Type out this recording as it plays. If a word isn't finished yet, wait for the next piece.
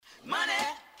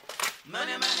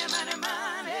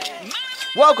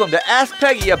Welcome to Ask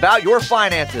Peggy About Your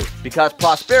Finances, because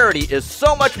prosperity is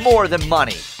so much more than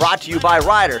money. Brought to you by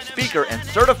writer, speaker, and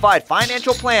certified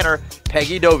financial planner,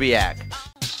 Peggy Doviak.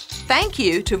 Thank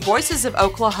you to Voices of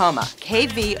Oklahoma,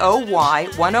 KVOY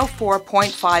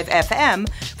 104.5 FM,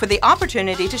 for the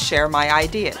opportunity to share my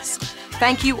ideas.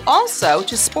 Thank you also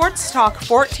to Sports Talk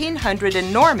 1400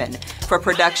 in Norman for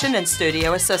production and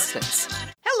studio assistance.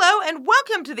 Hello and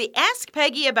welcome to the Ask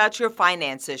Peggy About Your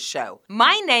Finances show.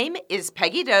 My name is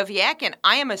Peggy Doviak and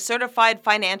I am a certified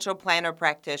financial planner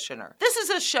practitioner. This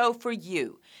is a show for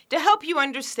you to help you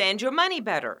understand your money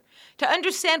better, to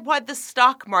understand why the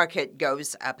stock market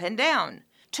goes up and down,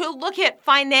 to look at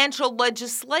financial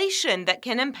legislation that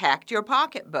can impact your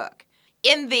pocketbook.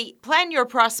 In the Plan Your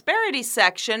Prosperity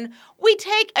section, we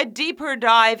take a deeper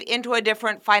dive into a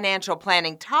different financial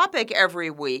planning topic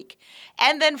every week.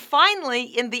 And then finally,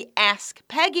 in the Ask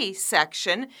Peggy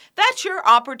section, that's your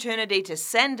opportunity to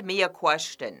send me a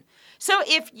question. So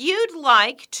if you'd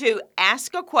like to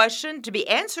ask a question to be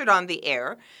answered on the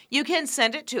air, you can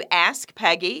send it to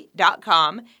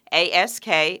askpeggy.com,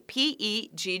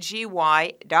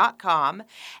 askpeggy.com,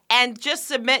 and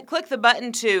just click the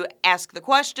button to ask the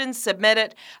question, submit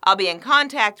it. I'll be in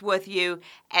contact with you,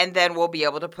 and then we'll be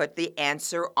able to put the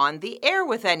answer on the air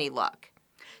with any luck.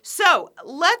 So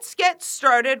let's get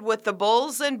started with the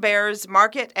Bulls and Bears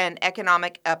market and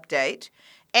economic update.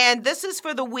 And this is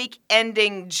for the week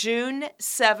ending June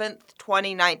 7th,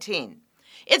 2019.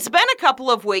 It's been a couple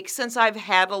of weeks since I've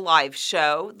had a live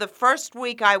show. The first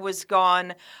week I was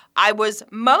gone, I was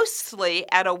mostly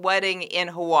at a wedding in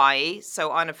Hawaii,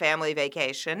 so on a family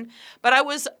vacation. But I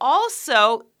was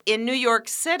also in New York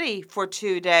City for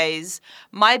 2 days.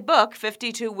 My book,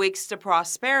 52 Weeks to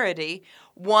Prosperity,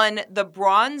 won the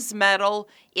bronze medal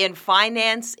in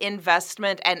finance,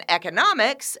 investment, and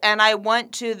economics, and I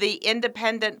went to the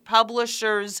Independent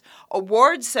Publishers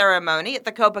Award ceremony at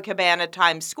the Copacabana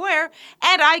Times Square,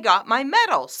 and I got my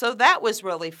medal, so that was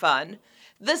really fun.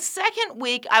 The second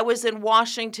week, I was in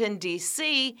Washington,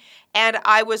 D.C., and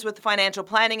I was with the Financial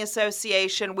Planning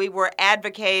Association. We were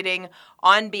advocating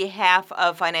on behalf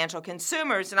of financial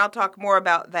consumers, and I'll talk more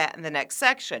about that in the next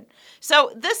section.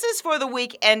 So this is for the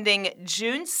week ending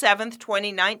June 7th,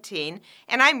 2019,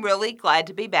 and I'm really glad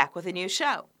to be back with a new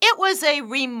show. It was a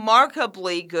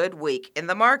remarkably good week in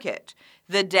the market.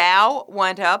 The Dow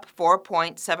went up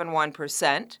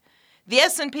 4.71%. The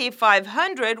S&P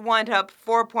 500 went up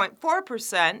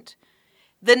 4.4%.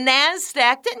 The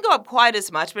NASDAQ didn't go up quite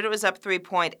as much, but it was up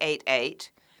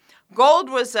 3.88. Gold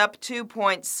was up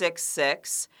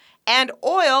 2.66, and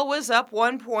oil was up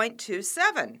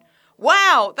 1.27.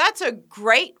 Wow, that's a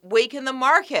great week in the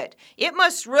market. It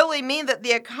must really mean that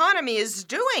the economy is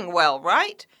doing well,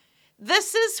 right?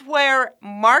 This is where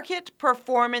market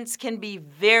performance can be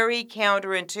very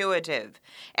counterintuitive.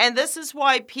 And this is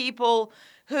why people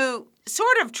who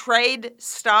sort of trade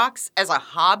stocks as a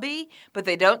hobby, but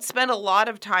they don't spend a lot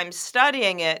of time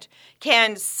studying it,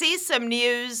 can see some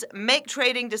news, make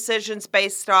trading decisions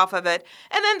based off of it,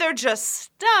 and then they're just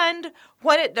stunned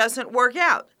when it doesn't work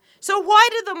out. So why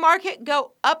did the market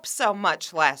go up so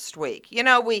much last week? You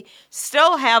know, we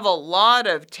still have a lot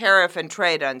of tariff and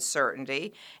trade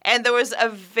uncertainty, and there was a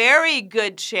very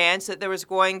good chance that there was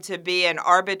going to be an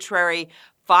arbitrary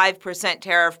 5%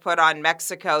 tariff put on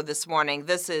Mexico this morning.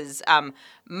 This is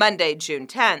Monday, June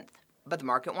 10th, but the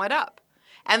market went up.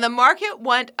 And the market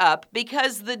went up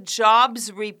because the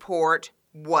jobs report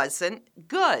wasn't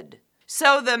good.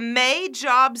 So the May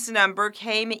jobs number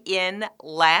came in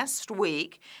last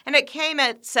week, and it came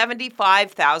at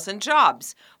 75,000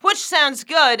 jobs, which sounds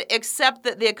good, except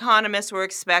that the economists were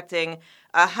expecting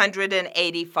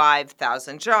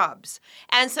 185,000 jobs.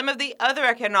 And some of the other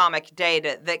economic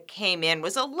data that came in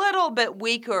was a little bit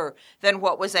weaker than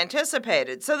what was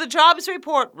anticipated. So the jobs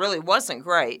report really wasn't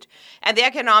great, and the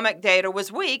economic data was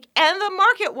weak, and the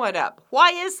market went up.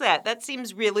 Why is that? That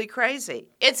seems really crazy.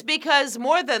 It's because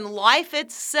more than life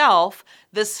itself,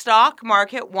 the stock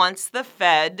market wants the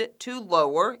Fed to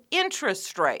lower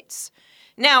interest rates.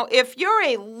 Now, if you're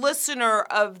a listener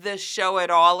of this show at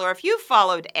all, or if you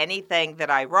followed anything that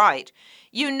I write,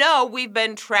 you know we've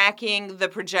been tracking the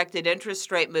projected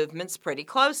interest rate movements pretty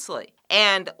closely.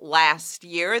 And last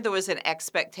year, there was an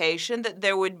expectation that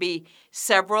there would be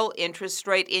several interest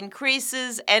rate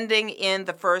increases ending in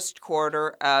the first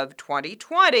quarter of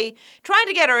 2020, trying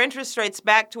to get our interest rates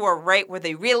back to a rate where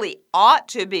they really ought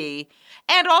to be,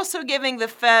 and also giving the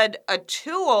Fed a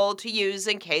tool to use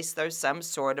in case there's some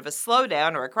sort of a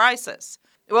slowdown or a crisis.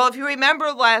 Well, if you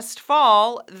remember last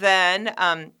fall, then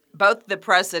both the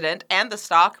president and the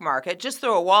stock market just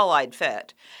threw a wall-eyed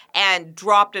fit and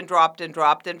dropped and dropped and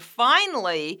dropped. And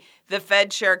finally, the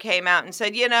Fed chair came out and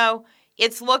said,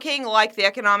 it's looking like the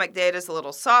economic data is a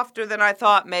little softer than I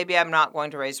thought. Maybe I'm not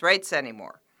going to raise rates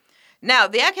anymore. Now,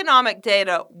 the economic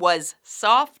data was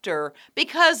softer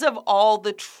because of all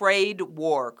the trade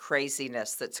war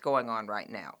craziness that's going on right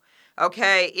now.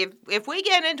 Okay, if we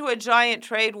get into a giant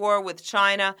trade war with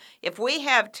China, if we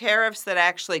have tariffs that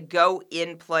actually go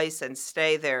in place and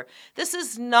stay there, this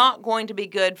is not going to be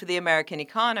good for the American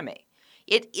economy.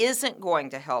 It isn't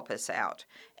going to help us out.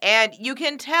 And you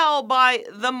can tell by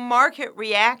the market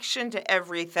reaction to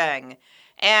everything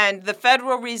and the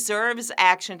Federal Reserve's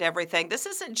action to everything. This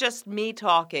isn't just me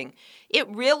talking. It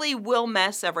really will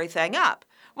mess everything up.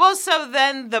 Well, so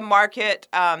then the market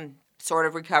sort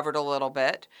of recovered a little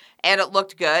bit, and it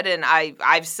looked good. And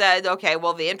I've said, okay,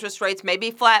 well, the interest rates may be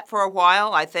flat for a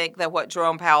while. I think that what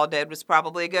Jerome Powell did was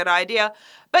probably a good idea.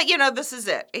 But, this is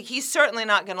it. He's certainly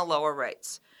not going to lower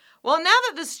rates. Well, now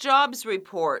that this jobs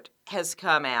report has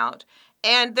come out,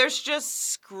 and there's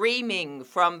just screaming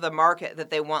from the market that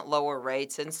they want lower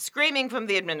rates and screaming from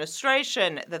the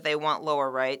administration that they want lower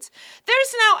rates,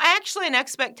 there's now actually an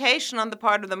expectation on the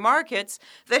part of the markets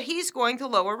that he's going to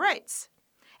lower rates.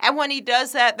 And when he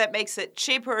does that, that makes it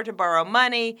cheaper to borrow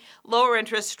money. Lower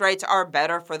interest rates are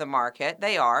better for the market.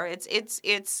 They are.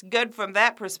 It's good from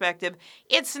that perspective.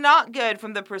 It's not good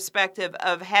from the perspective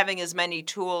of having as many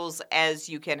tools as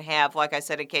you can have, like I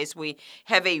said, in case we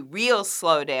have a real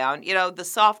slowdown. The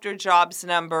softer jobs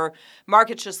number,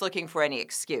 market's just looking for any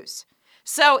excuse.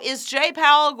 So is Jay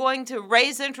Powell going to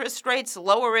raise interest rates,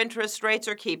 lower interest rates,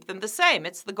 or keep them the same?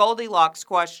 It's the Goldilocks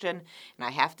question. And I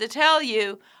have to tell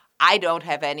you, I don't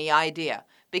have any idea,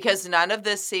 because none of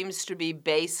this seems to be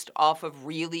based off of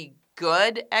really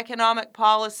good economic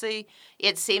policy.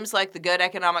 It seems like the good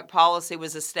economic policy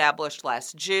was established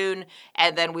last June,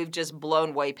 and then we've just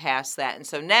blown way past that. And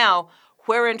so now,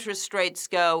 where interest rates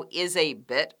go is a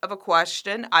bit of a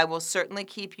question. I will certainly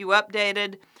keep you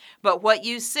updated. But what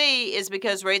you see is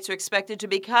because rates are expected to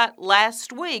be cut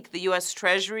last week, the U.S.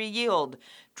 Treasury yield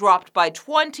dropped by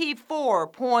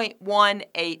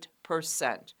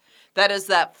 24.18%. That is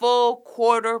that full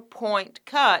quarter point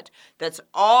cut that's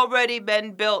already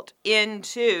been built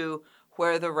into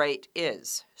where the rate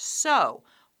is. So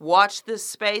watch this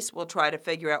space. We'll try to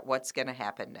figure out what's going to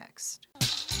happen next.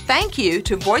 Thank you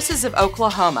to Voices of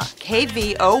Oklahoma,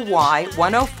 KVOY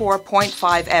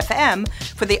 104.5 FM,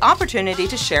 for the opportunity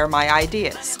to share my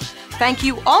ideas. Thank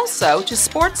you also to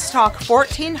Sports Talk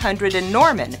 1400 in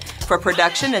Norman for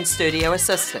production and studio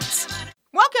assistance.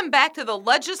 Welcome back to the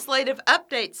Legislative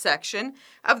Update section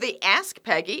of the Ask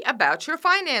Peggy About Your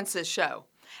Finances show.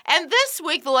 And this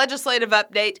week, the Legislative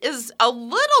Update is a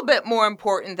little bit more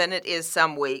important than it is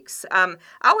some weeks. I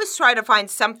always try to find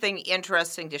something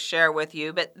interesting to share with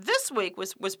you, but this week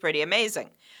was pretty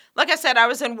amazing. Like I said, I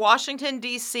was in Washington,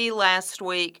 D.C. last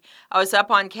week. I was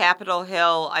up on Capitol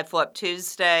Hill. I flew up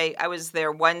Tuesday. I was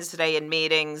there Wednesday in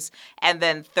meetings, and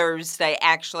then Thursday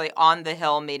actually on the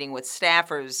Hill meeting with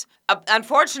staffers.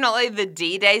 Unfortunately, the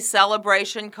D-Day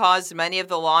celebration caused many of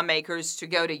the lawmakers to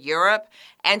go to Europe,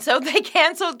 and so they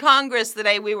canceled Congress the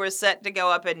day we were set to go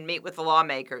up and meet with the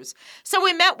lawmakers. So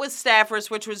we met with staffers,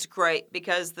 which was great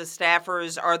because the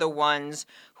staffers are the ones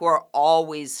who are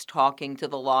always talking to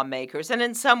the lawmakers. And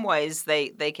in some ways,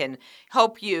 they can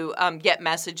help you get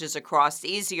messages across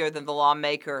easier than the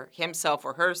lawmaker himself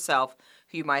or herself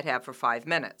who you might have for 5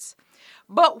 minutes.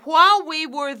 But while we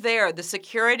were there, the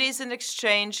Securities and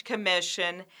Exchange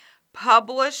Commission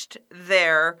published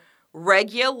their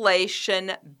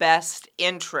Regulation Best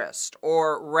Interest,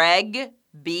 or Reg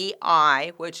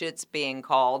BI, which it's being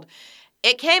called.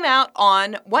 It came out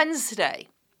on Wednesday,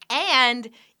 and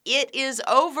it is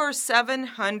over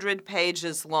 700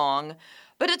 pages long,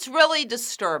 but it's really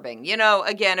disturbing.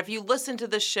 Again, if you listen to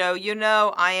the show,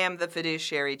 I am the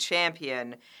fiduciary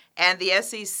champion, and the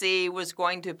SEC was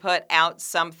going to put out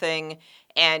something,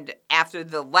 and after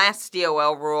the last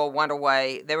DOL rule went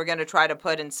away, they were going to try to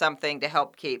put in something to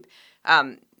help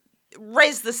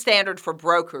raise the standard for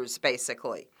brokers,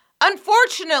 basically.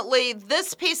 Unfortunately,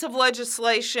 this piece of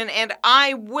legislation, and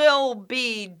I will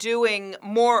be doing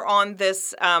more on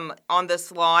this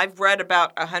law. I've read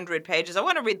about 100 pages. I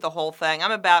want to read the whole thing.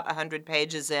 I'm about 100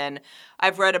 pages in.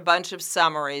 I've read a bunch of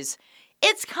summaries.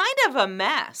 It's kind of a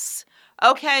mess.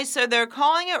 Okay, so they're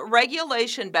calling it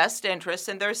Regulation Best Interest,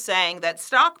 and they're saying that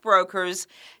stockbrokers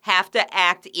have to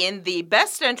act in the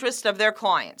best interest of their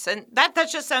clients. And that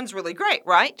just sounds really great,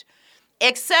 right?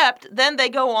 Except then they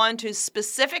go on to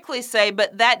specifically say,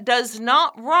 but that does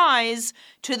not rise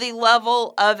to the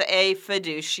level of a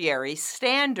fiduciary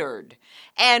standard.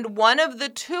 And one of the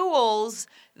tools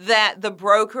that the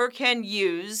broker can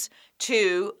use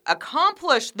to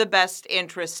accomplish the best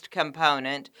interest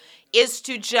component is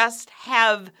to just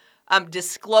have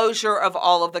disclosure of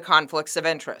all of the conflicts of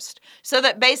interest. So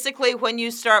that basically when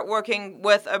you start working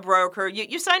with a broker,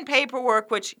 you sign paperwork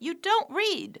which you don't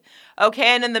read,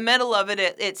 okay? And in the middle of it,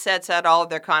 it sets out all of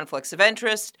their conflicts of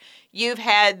interest. You've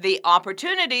had the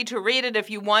opportunity to read it if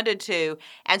you wanted to,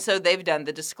 and so they've done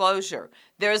the disclosure.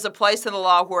 There's a place in the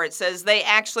law where it says they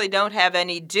actually don't have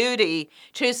any duty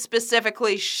to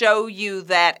specifically show you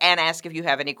that and ask if you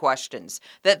have any questions.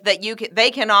 That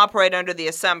they can operate under the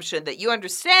assumption that you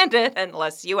understand it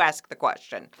unless you ask the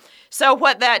question. So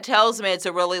what that tells me, it's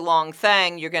a really long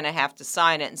thing. You're going to have to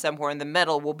sign it, and somewhere in the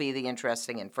middle will be the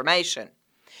interesting information.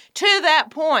 To that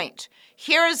point,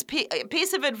 here is a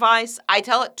piece of advice. I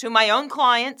tell it to my own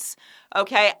clients.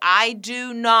 Okay, I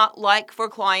do not like for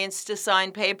clients to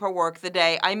sign paperwork the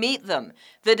day I meet them,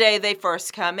 the day they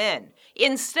first come in.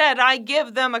 Instead, I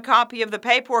give them a copy of the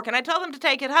paperwork and I tell them to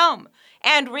take it home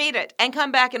and read it and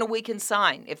come back in a week and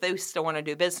sign if they still want to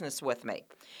do business with me.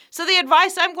 So the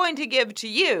advice I'm going to give to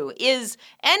you is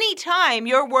anytime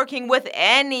you're working with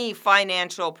any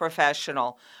financial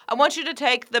professional, I want you to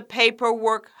take the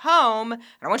paperwork home and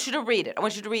I want you to read it. I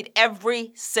want you to read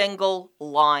every single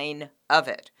line of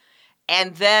it.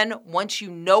 And then once you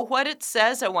know what it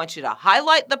says, I want you to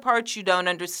highlight the parts you don't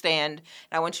understand,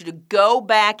 and I want you to go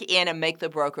back in and make the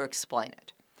broker explain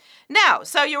it. Now,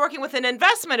 so you're working with an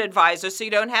investment advisor, so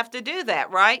you don't have to do that,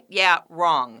 right? Yeah,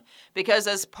 wrong. Because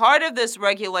as part of this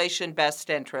regulation best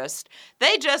interest,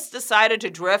 they just decided to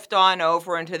drift on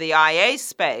over into the IA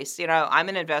space. You know, I'm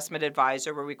an investment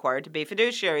advisor. We're required to be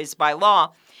fiduciaries by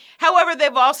law. However,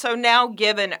 they've also now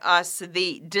given us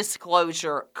the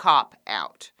disclosure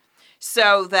cop-out,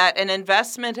 so that an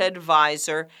investment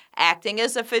advisor acting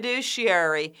as a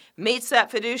fiduciary meets that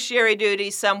fiduciary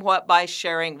duty somewhat by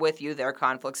sharing with you their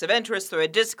conflicts of interest through a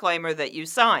disclaimer that you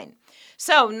sign.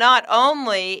 So not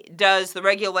only does the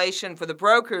regulation for the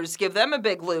brokers give them a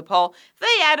big loophole,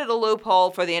 they added a loophole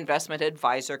for the investment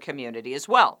advisor community as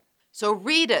well. So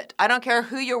read it. I don't care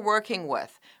who you're working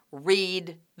with.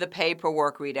 Read the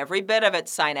paperwork. Read every bit of it.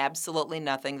 Sign absolutely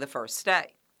nothing the first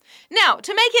day. Now,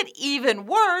 to make it even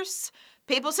worse,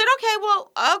 people said,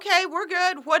 okay, we're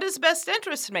good. What does best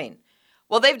interest mean?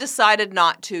 Well, they've decided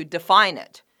not to define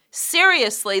it.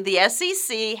 Seriously, the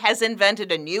SEC has invented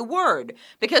a new word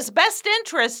because best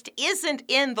interest isn't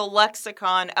in the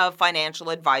lexicon of financial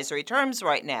advisory terms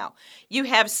right now. You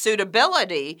have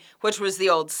suitability, which was the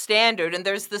old standard, and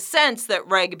there's the sense that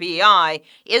Reg BI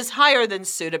is higher than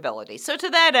suitability. So to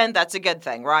that end, that's a good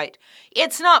thing, right?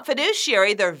 It's not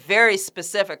fiduciary. They're very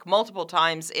specific multiple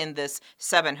times in this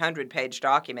 700-page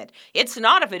document. It's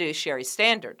not a fiduciary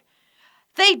standard.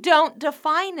 They don't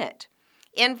define it.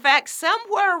 In fact,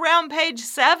 somewhere around page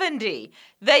 70,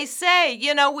 they say,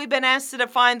 we've been asked to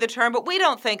define the term, but we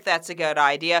don't think that's a good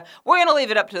idea. We're going to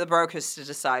leave it up to the brokers to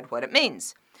decide what it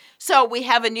means. So we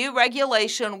have a new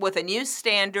regulation with a new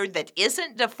standard that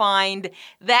isn't defined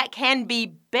that can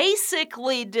be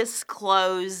basically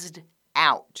disclosed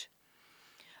out.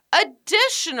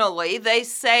 Additionally, they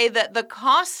say that the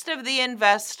cost of the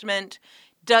investment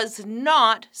does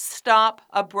not stop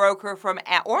a broker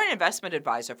or an investment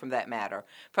advisor, from that matter,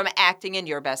 from acting in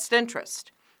your best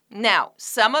interest. Now,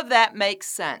 some of that makes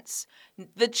sense.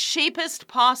 The cheapest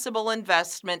possible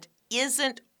investment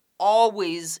isn't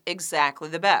always exactly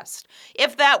the best.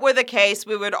 If that were the case,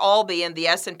 we would all be in the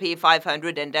S&P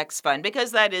 500 index fund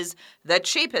because that is the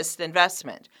cheapest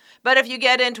investment. But if you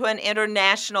get into an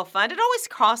international fund, it always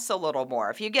costs a little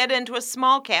more. If you get into a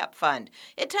small cap fund,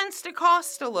 it tends to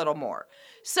cost a little more.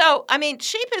 So,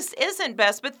 cheapest isn't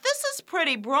best, but this is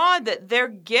pretty broad that they're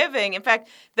giving. In fact,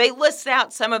 they list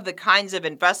out some of the kinds of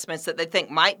investments that they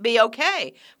think might be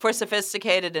okay for a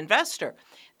sophisticated investor.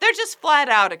 They're just flat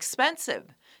out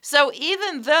expensive. So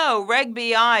even though Reg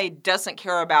BI doesn't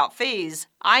care about fees,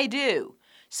 I do.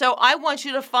 So I want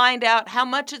you to find out how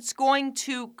much it's going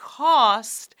to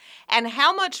cost and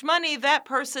how much money that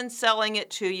person selling it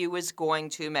to you is going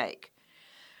to make.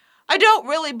 I don't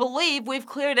really believe we've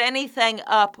cleared anything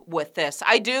up with this.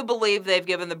 I do believe they've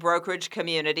given the brokerage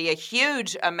community a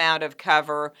huge amount of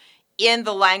cover in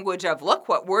the language of, look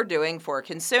what we're doing for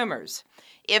consumers.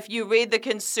 If you read the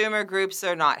consumer groups,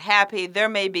 they're not happy. There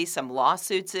may be some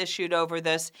lawsuits issued over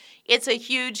this. It's a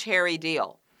huge, hairy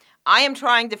deal. I am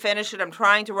trying to finish it. I'm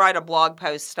trying to write a blog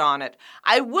post on it.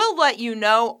 I will let you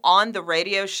know on the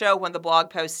radio show when the blog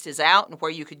post is out and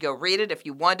where you could go read it if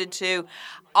you wanted to.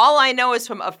 All I know is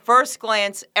from a first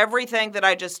glance, everything that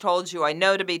I just told you I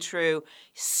know to be true.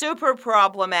 Super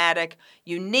problematic.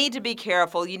 You need to be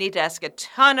careful. You need to ask a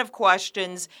ton of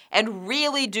questions and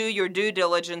really do your due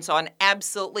diligence on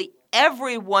absolutely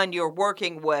everyone you're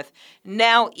working with,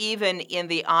 now even in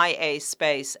the IA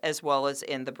space as well as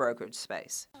in the brokerage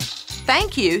space.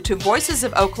 Thank you to Voices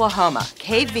of Oklahoma,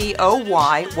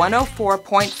 KVOY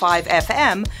 104.5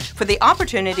 FM, for the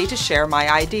opportunity to share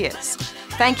my ideas.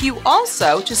 Thank you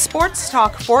also to Sports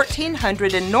Talk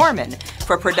 1400 in Norman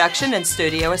for production and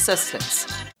studio assistance.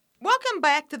 Welcome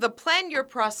back to the Plan Your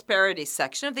Prosperity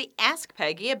section of the Ask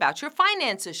Peggy About Your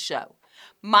Finances show.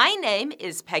 My name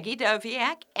is Peggy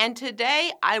Doviak, and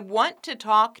today I want to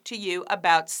talk to you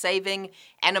about saving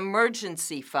an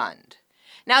emergency fund.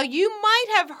 Now, you might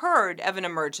have heard of an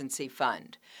emergency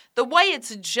fund. The way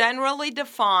it's generally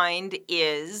defined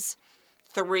is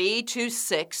 3 to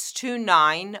 6 to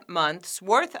 9 months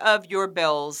worth of your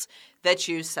bills that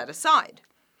you set aside.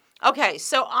 Okay,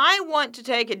 so I want to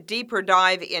take a deeper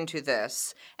dive into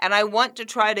this, and I want to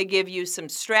try to give you some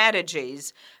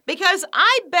strategies, because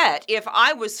I bet if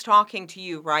I was talking to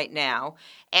you right now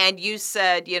and you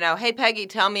said, hey, Peggy,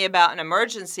 tell me about an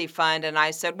emergency fund, and I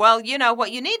said, well,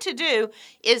 what you need to do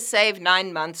is save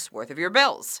 9 months worth of your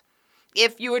bills.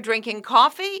 If you were drinking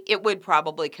coffee, it would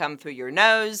probably come through your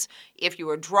nose. If you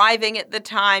were driving at the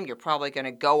time, you're probably going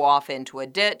to go off into a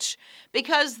ditch.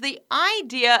 Because the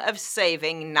idea of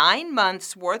saving 9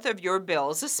 months worth of your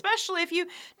bills, especially if you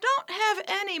don't have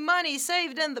any money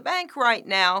saved in the bank right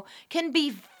now, can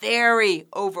be very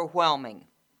overwhelming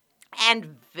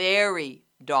and very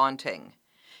daunting.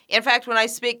 In fact, when I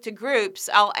speak to groups,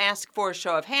 I'll ask for a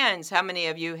show of hands, how many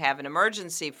of you have an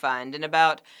emergency fund? And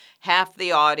about half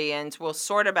the audience will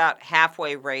sort about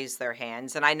halfway raise their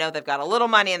hands. And I know they've got a little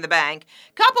money in the bank.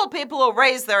 A couple people will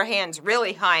raise their hands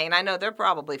really high, and I know they're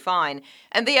probably fine.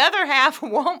 And the other half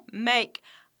won't make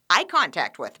eye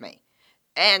contact with me.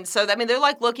 And so, they're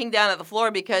like looking down at the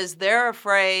floor because they're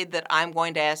afraid that I'm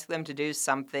going to ask them to do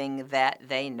something that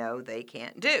they know they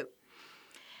can't do.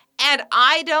 And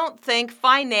I don't think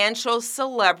financial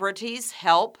celebrities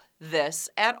help this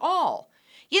at all.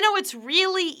 It's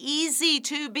really easy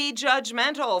to be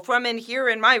judgmental from in here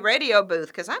in my radio booth,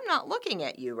 because I'm not looking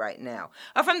at you right now,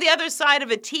 or from the other side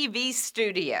of a TV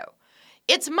studio.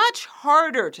 It's much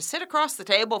harder to sit across the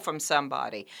table from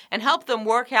somebody and help them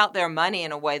work out their money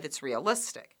in a way that's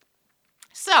realistic.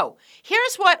 So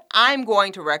here's what I'm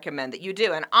going to recommend that you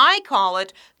do, and I call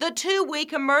it the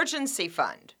 2-week emergency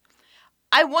fund.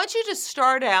 I want you to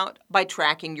start out by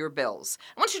tracking your bills.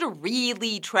 I want you to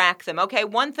really track them. Okay,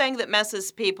 one thing that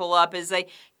messes people up is they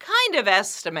kind of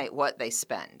estimate what they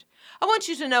spend. I want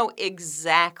you to know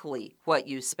exactly what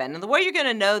you spend. And the way you're going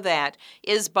to know that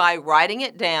is by writing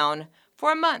it down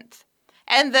for a month.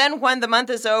 And then when the month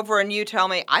is over and you tell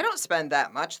me, I don't spend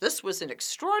that much, this was an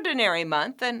extraordinary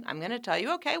month, then I'm going to tell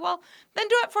you, okay, well, then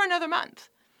do it for another month.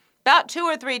 About 2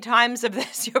 or 3 times of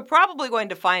this, you're probably going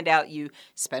to find out you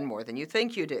spend more than you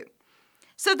think you do.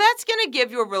 So that's going to give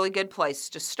you a really good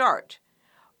place to start.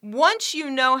 Once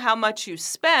you know how much you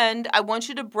spend, I want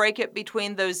you to break it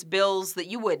between those bills that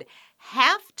you would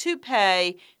have to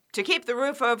pay to keep the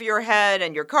roof over your head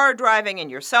and your car driving and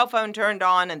your cell phone turned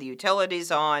on and the utilities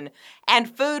on,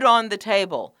 and food on the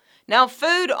table. Now,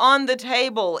 food on the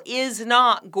table is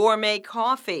not gourmet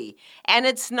coffee, and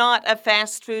it's not a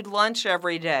fast food lunch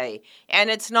every day, and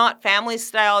it's not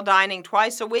family-style dining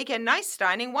twice a week and nice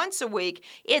dining once a week.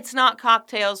 It's not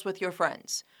cocktails with your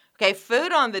friends. Okay,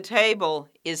 food on the table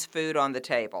is food on the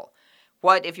table.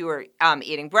 What if you were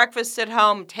eating breakfast at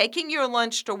home, taking your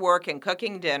lunch to work, and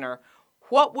cooking dinner?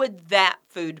 What would that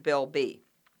food bill be?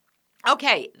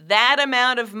 Okay, that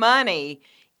amount of money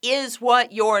is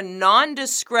what your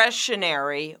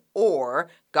non-discretionary or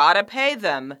gotta pay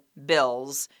them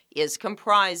bills is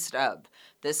comprised of.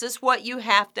 This is what you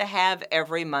have to have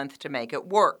every month to make it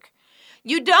work.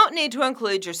 You don't need to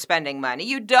include your spending money.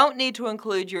 You don't need to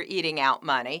include your eating out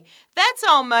money. That's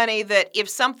all money that if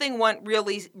something went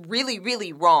really, really,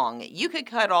 really wrong, you could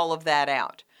cut all of that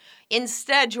out.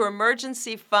 Instead, your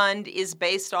emergency fund is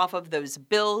based off of those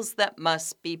bills that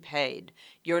must be paid,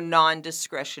 your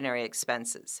non-discretionary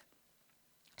expenses.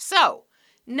 So,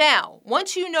 now,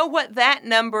 once you know what that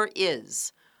number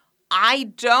is,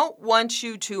 I don't want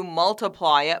you to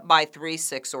multiply it by 3,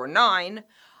 6, or 9.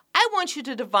 I want you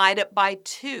to divide it by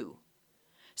 2.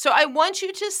 So I want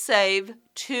you to save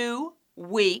 2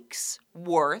 weeks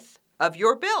worth of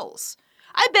your bills.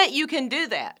 I bet you can do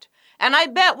that. And I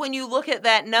bet when you look at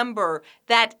that number,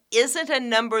 that isn't a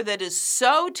number that is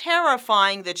so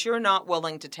terrifying that you're not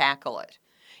willing to tackle it.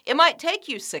 It might take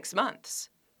you 6 months,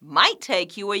 might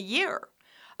take you a year.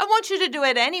 I want you to do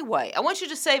it anyway. I want you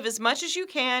to save as much as you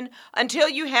can until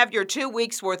you have your 2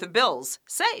 weeks' worth of bills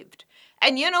saved.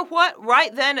 And you know what?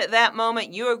 Right then at that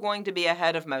moment, you are going to be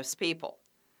ahead of most people.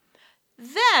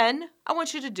 Then I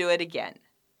want you to do it again.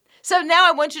 So now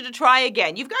I want you to try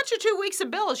again. You've got your 2 weeks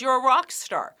of bills. You're a rock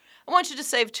star. I want you to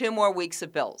save 2 more weeks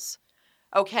of bills.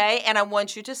 Okay? And I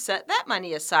want you to set that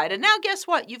money aside. And now guess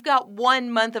what? You've got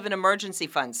 1 month of an emergency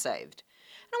fund saved.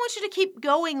 And I want you to keep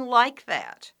going like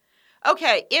that.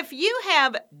 Okay, if you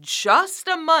have just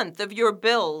a month of your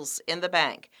bills in the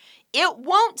bank, it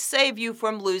won't save you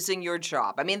from losing your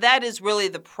job. I mean, that is really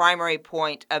the primary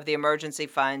point of the emergency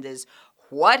fund is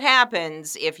what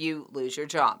happens if you lose your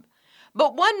job.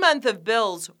 But 1 month of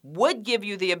bills would give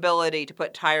you the ability to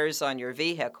put tires on your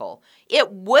vehicle.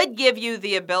 It would give you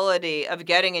the ability of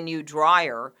getting a new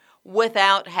dryer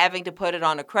without having to put it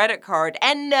on a credit card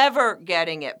and never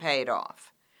getting it paid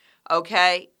off.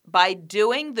 Okay? By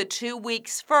doing the 2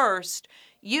 weeks first,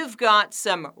 you've got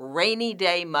some rainy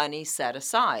day money set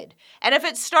aside. And if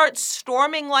it starts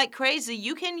storming like crazy,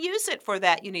 you can use it for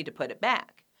that. You need to put it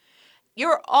back.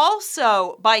 You're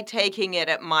also, by taking it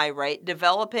at my rate,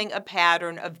 developing a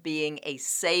pattern of being a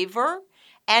saver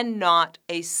and not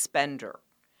a spender,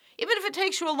 even if it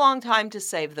takes you a long time to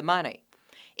save the money.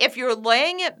 If you're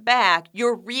laying it back,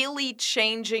 you're really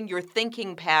changing your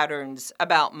thinking patterns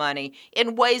about money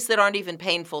in ways that aren't even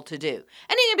painful to do.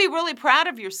 And you can be really proud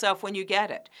of yourself when you get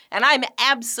it. And I'm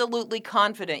absolutely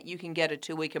confident you can get a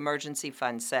 2-week emergency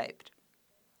fund saved.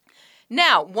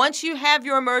 Now, once you have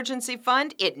your emergency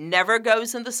fund, it never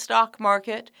goes in the stock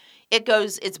market.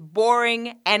 It's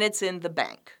boring, and it's in the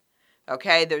bank.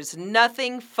 Okay, there's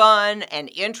nothing fun and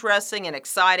interesting and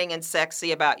exciting and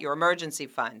sexy about your emergency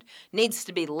fund. It needs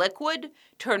to be liquid,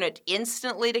 turn it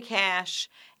instantly to cash,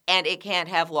 and it can't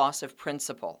have loss of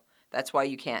principal. That's why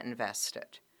you can't invest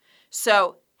it.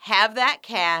 So have that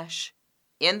cash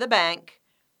in the bank,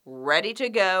 ready to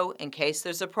go in case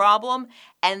there's a problem.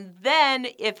 And then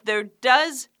if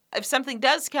something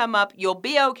does come up, you'll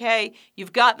be okay.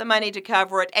 You've got the money to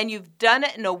cover it, and you've done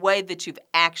it in a way that you've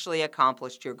actually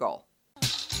accomplished your goal.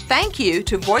 Thank you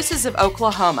to Voices of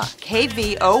Oklahoma,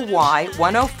 KVOY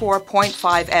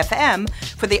 104.5 FM,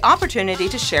 for the opportunity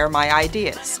to share my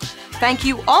ideas. Thank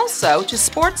you also to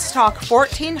Sports Talk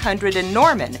 1400 in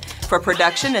Norman for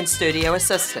production and studio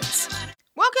assistance.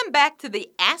 Welcome back to the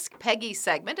Ask Peggy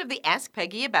segment of the Ask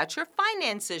Peggy About Your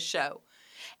Finances show.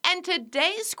 And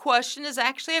today's question is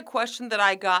actually a question that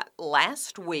I got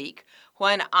last week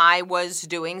when I was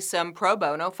doing some pro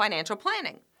bono financial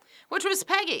planning, which was,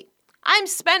 Peggy, I'm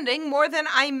spending more than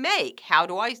I make. How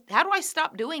do I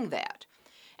stop doing that?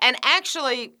 And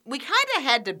actually, we kind of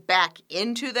had to back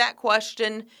into that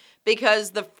question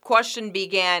because the question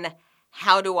began,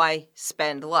 how do I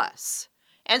spend less?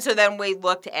 And so then we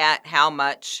looked at how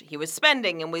much he was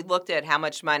spending, and we looked at how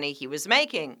much money he was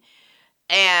making.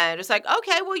 And it's like,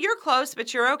 okay, well, you're close,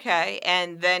 but you're okay.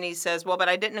 And then he says, well, but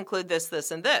I didn't include this,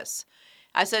 this, and this.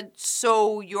 I said,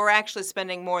 so you're actually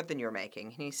spending more than you're making?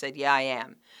 And he said, yeah, I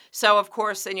am. So, of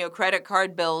course, then, credit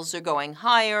card bills are going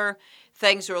higher.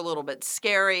 Things are a little bit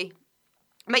scary.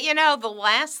 But, the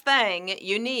last thing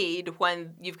you need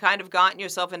when you've kind of gotten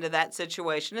yourself into that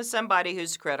situation is somebody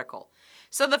who's critical.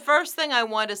 So the first thing I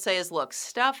want to say is, look,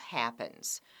 stuff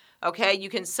happens. Okay, you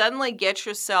can suddenly get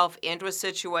yourself into a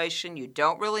situation, you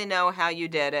don't really know how you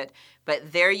did it,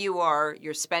 but there you are,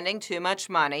 you're spending too much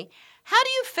money. How do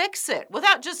you fix it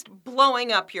without just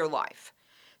blowing up your life?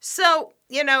 So,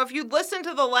 if you listen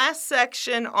to the last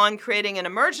section on creating an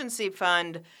emergency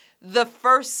fund, the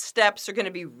first steps are going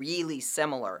to be really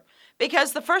similar.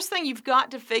 Because the first thing you've got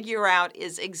to figure out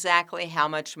is exactly how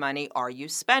much money are you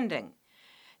spending.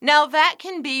 Now, that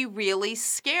can be really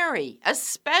scary,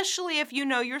 especially if you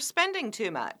know you're spending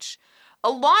too much. A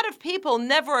lot of people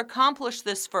never accomplish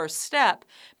this first step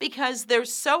because they're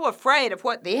so afraid of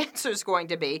what the answer is going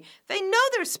to be. They know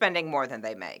they're spending more than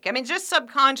they make. I mean, just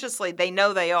subconsciously, they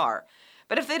know they are.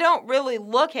 But if they don't really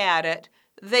look at it,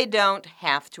 they don't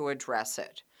have to address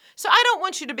it. So I don't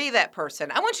want you to be that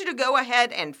person. I want you to go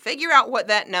ahead and figure out what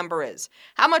that number is.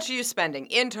 How much are you spending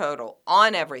in total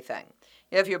on everything?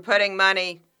 If you're putting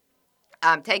money,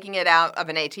 taking it out of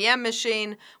an ATM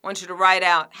machine, I want you to write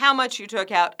out how much you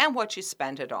took out and what you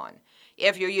spent it on.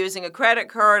 If you're using a credit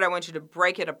card, I want you to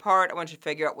break it apart. I want you to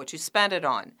figure out what you spent it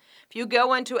on. If you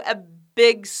go into a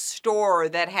big store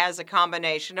that has a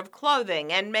combination of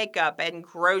clothing and makeup and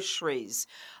groceries,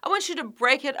 I want you to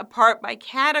break it apart by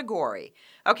category,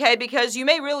 okay? Because you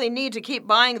may really need to keep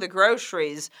buying the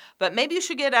groceries, but maybe you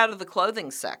should get out of the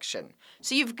clothing section.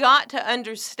 So you've got to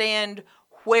understand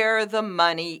where the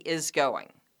money is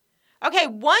going. Okay,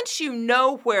 once you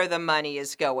know where the money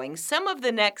is going, some of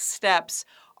the next steps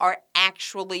are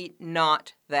actually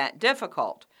not that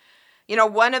difficult. You know,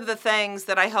 one of the things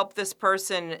that I helped this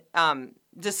person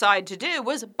decide to do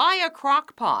was buy a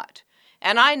crock pot.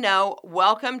 And I know,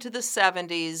 welcome to the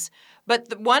 70s,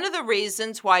 but one of the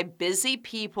reasons why busy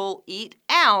people eat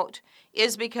out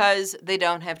is because they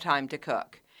don't have time to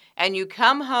cook. And you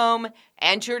come home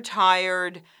and you're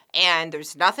tired and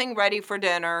there's nothing ready for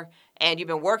dinner and you've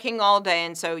been working all day,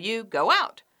 and so you go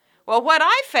out. Well, what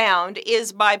I found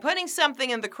is by putting something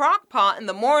in the crock pot in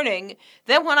the morning,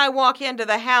 then when I walk into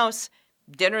the house,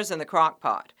 dinner's in the crock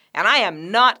pot. And I am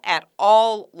not at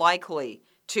all likely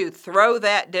to throw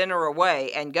that dinner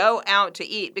away and go out to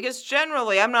eat, because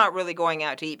generally I'm not really going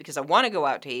out to eat because I want to go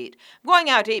out to eat. I'm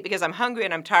going out to eat because I'm hungry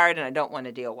and I'm tired and I don't want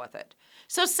to deal with it.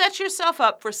 So set yourself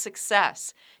up for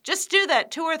success. Just do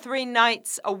that 2 or 3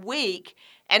 nights a week.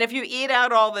 And if you eat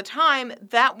out all the time,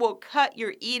 that will cut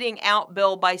your eating out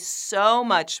bill by so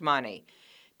much money.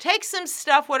 Take some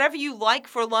stuff, whatever you like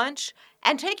for lunch,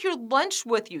 and take your lunch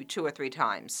with you 2 or 3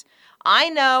 times. I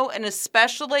know, and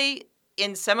especially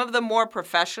in some of the more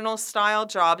professional style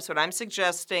jobs, what I'm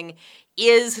suggesting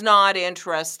is not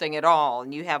interesting at all.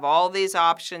 And you have all these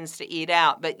options to eat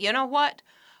out. But you know what?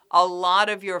 A lot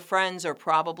of your friends are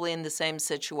probably in the same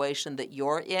situation that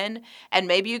you're in, and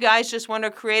maybe you guys just want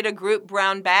to create a group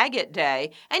brown bag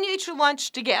day, and you eat your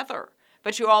lunch together,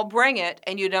 but you all bring it,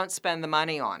 and you don't spend the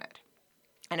money on it.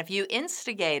 And if you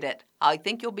instigate it, I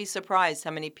think you'll be surprised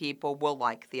how many people will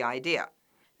like the idea.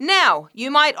 Now, you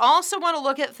might also want to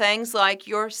look at things like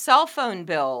your cell phone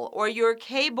bill or your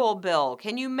cable bill.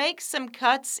 Can you make some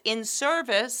cuts in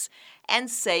service and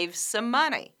save some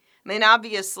money? I mean,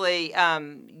 obviously,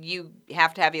 you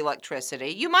have to have electricity.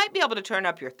 You might be able to turn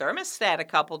up your thermostat a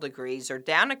couple degrees or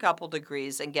down a couple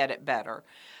degrees and get it better.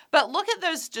 But look at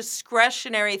those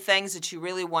discretionary things that you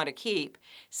really want to keep.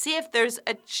 See if there's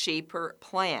a cheaper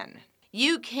plan.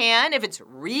 You can, if it's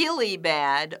really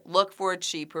bad, look for a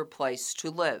cheaper place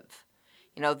to live.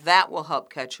 You know, that will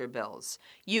help cut your bills.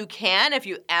 You can, if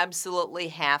you absolutely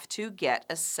have to, get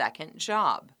a second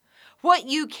job. What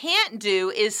you can't do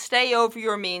is stay over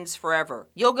your means forever.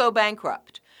 You'll go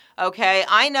bankrupt. Okay,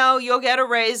 I know you'll get a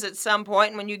raise at some point,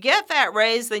 and when you get that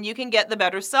raise, then you can get the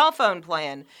better cell phone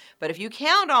plan. But if you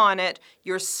count on it,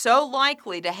 you're so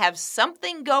likely to have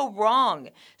something go wrong,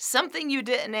 something you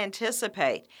didn't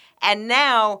anticipate. And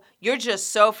now you're just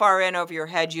so far in over your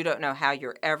head, you don't know how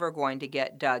you're ever going to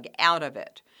get dug out of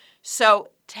it. So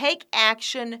take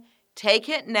action, take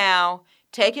it now,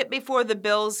 take it before the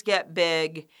bills get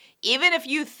big. Even if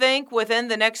you think within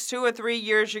the next 2 or 3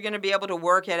 years you're going to be able to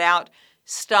work it out,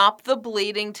 stop the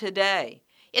bleeding today.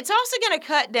 It's also going to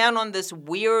cut down on this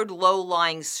weird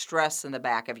low-lying stress in the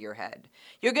back of your head.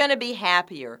 You're going to be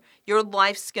happier. Your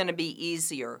life's going to be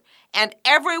easier. And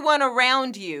everyone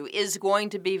around you is going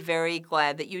to be very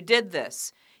glad that you did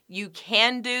this. You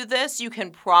can do this. You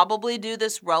can probably do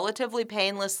this relatively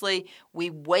painlessly. We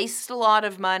waste a lot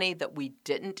of money that we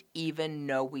didn't even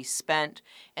know we spent.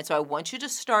 And so I want you to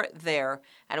start there,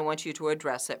 and I want you to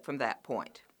address it from that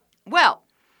point. Well,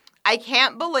 I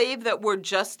can't believe that we're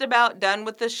just about done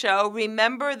with the show.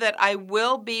 Remember that I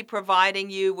will be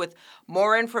providing you with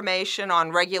more information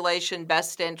on Regulation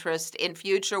Best Interest in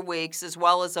future weeks, as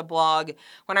well as a blog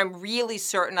when I'm really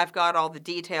certain I've got all the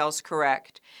details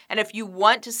correct. And if you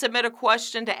want to submit a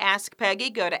question to Ask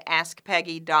Peggy, go to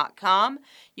askpeggy.com.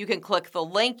 You can click the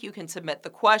link, you can submit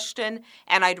the question,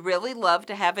 and I'd really love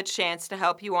to have a chance to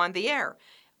help you on the air.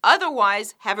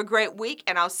 Otherwise, have a great week,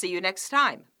 and I'll see you next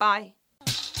time. Bye.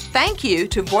 Thank you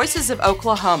to Voices of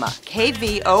Oklahoma,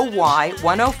 KVOY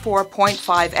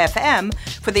 104.5 FM,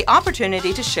 for the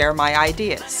opportunity to share my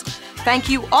ideas. Thank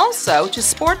you also to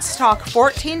Sports Talk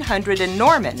 1400 in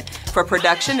Norman for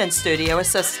production and studio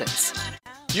assistance.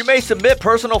 You may submit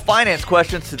personal finance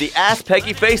questions to the Ask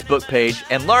Peggy Facebook page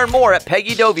and learn more at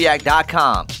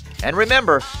peggydoviak.com. And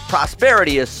remember,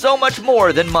 prosperity is so much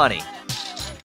more than money.